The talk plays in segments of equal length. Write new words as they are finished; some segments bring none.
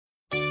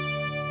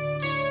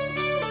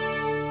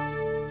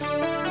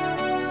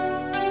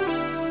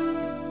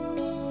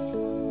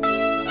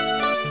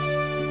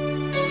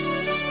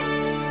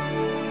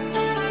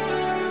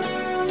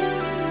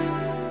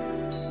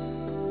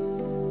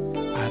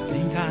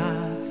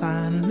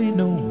finally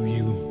know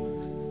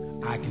you,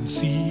 I can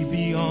see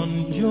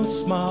beyond your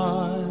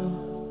smile.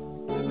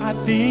 I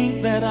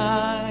think that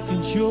I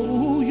can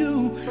show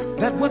you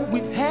that what we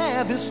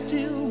have is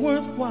still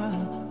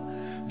worthwhile.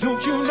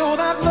 Don't you know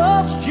that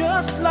love's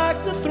just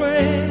like the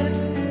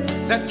thread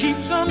that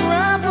keeps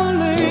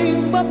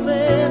unraveling, but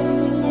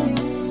then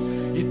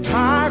it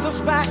ties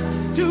us back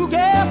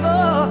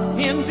together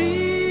in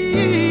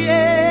the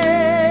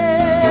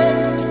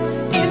end.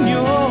 In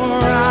your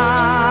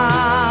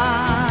eyes,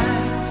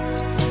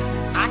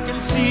 I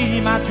can see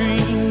my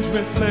dreams'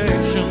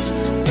 reflections.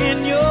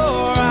 In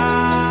your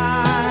eyes,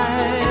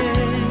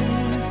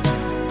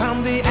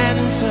 found the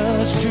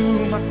answers to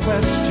my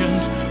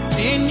questions.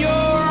 In your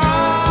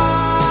eyes,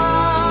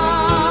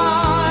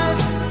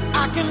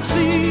 I can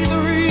see the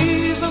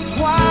reasons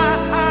why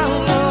our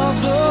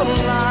love's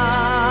alive.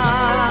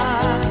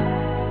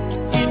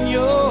 In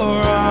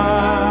your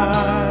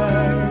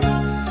eyes,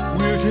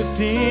 we're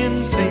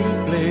drifting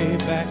safely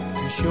back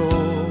to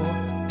shore.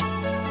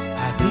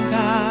 I think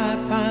I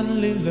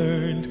finally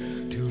learned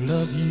to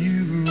love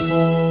you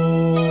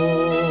more.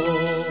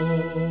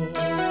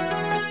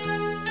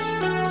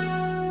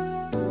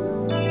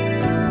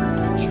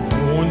 You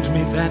warned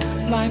me that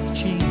life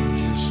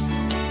changes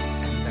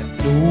and that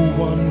no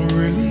one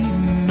really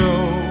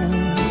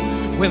knows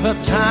whether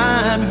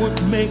time would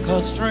make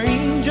us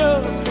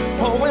strangers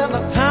or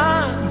whether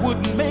time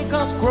would make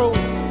us grow.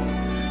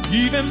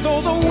 Even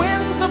though the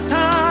winds of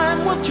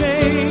time will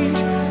change,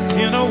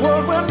 in a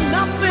world where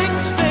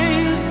nothing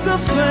stays the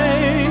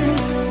same,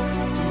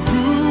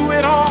 through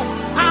it all,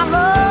 our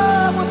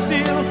love would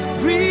still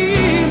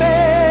remain.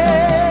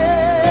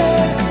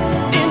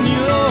 In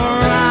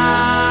your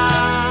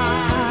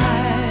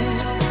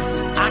eyes,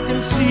 I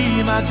can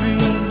see my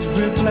dreams'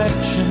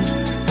 reflections.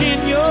 In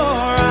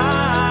your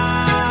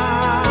eyes,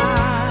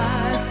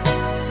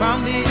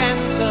 found the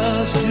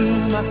answers to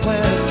my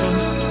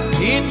questions.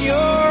 In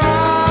your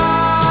eyes,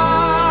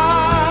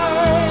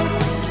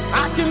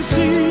 I can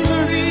see the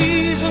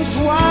reasons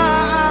why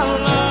our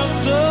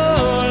love's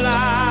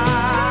alive.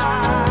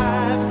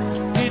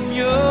 In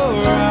your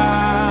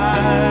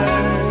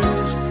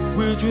eyes,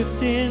 we're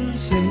drifting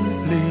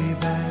safely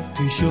back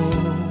to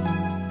shore.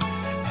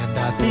 And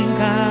I think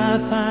I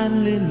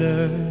finally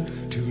learned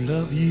to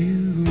love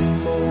you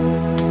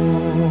more.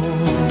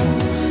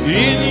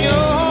 In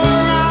your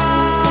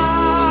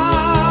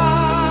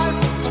eyes,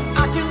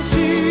 I can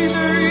see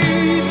the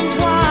reasons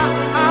why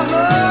our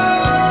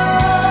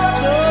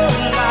love's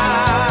alive.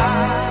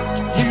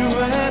 You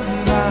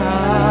and I,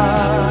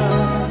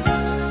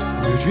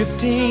 we're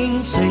drifting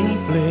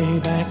safely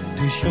back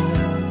to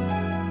shore.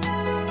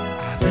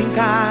 I think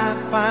I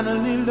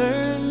finally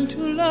learned to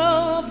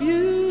love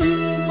you